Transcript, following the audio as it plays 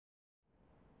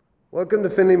Welcome to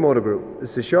Finlay Motor Group.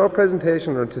 This is a short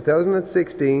presentation on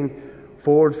 2016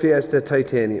 Ford Fiesta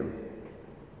Titanium.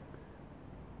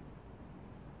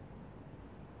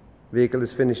 Vehicle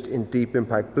is finished in deep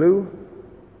impact blue,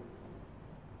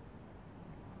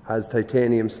 has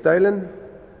titanium styling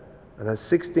and has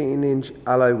 16-inch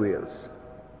alloy wheels.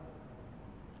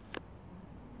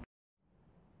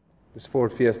 This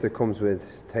Ford Fiesta comes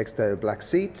with textile black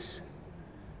seats,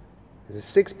 is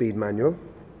a 6-speed manual,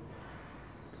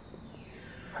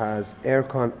 has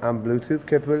aircon and Bluetooth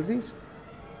capabilities,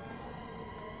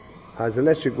 has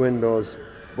electric windows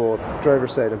both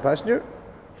driver's side and passenger,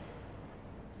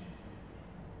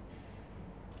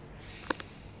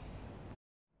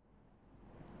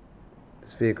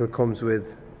 this vehicle comes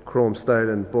with chrome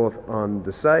styling both on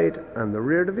the side and the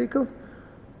rear of the vehicle,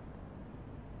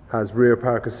 has rear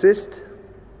park assist,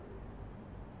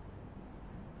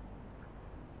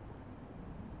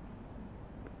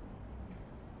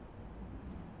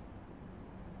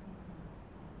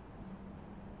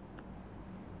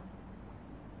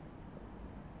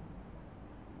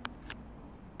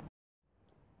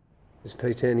 this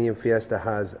titanium Fiesta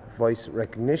has voice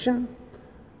recognition,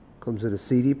 comes with a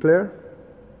CD player,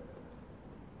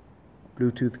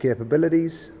 Bluetooth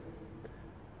capabilities,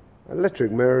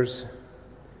 electric mirrors,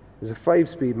 is a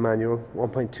 5-speed manual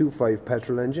 1.25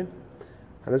 petrol engine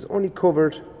and has only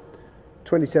covered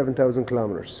 27,000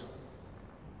 kilometers.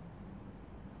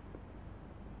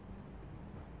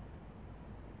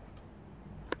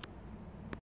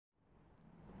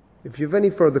 If you have any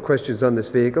further questions on this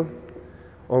vehicle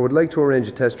or would like to arrange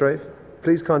a test drive,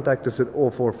 please contact us at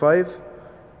 045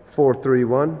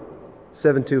 431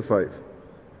 725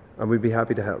 and we'd be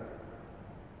happy to help.